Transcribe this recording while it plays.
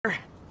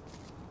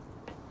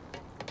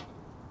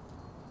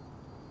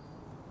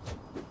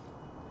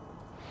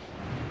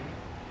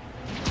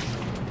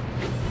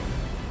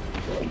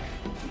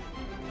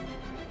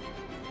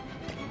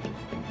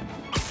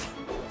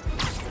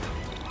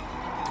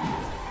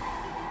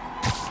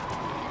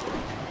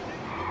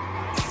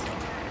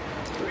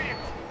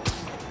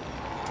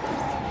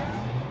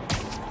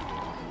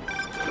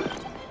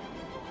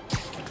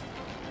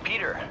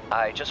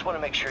I just want to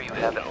make sure you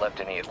haven't left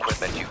any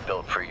equipment you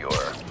built for your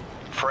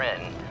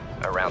friend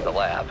around the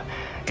lab.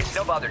 It's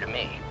no bother to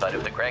me, but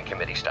if the grant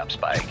committee stops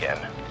by again...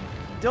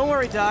 Don't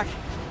worry, Doc.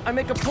 I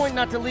make a point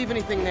not to leave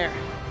anything there.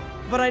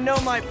 But I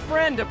know my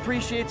friend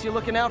appreciates you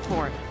looking out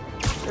for him.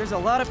 There's a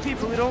lot of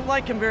people who don't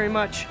like him very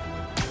much.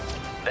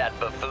 That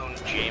buffoon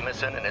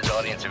Jameson and his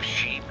audience of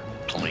sheep?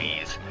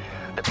 Please.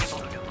 The people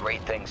who do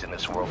great things in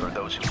this world are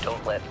those who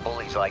don't let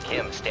bullies like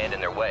him stand in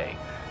their way.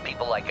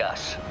 People like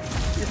us.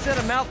 You said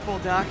a mouthful,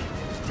 Doc.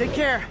 Take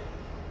care.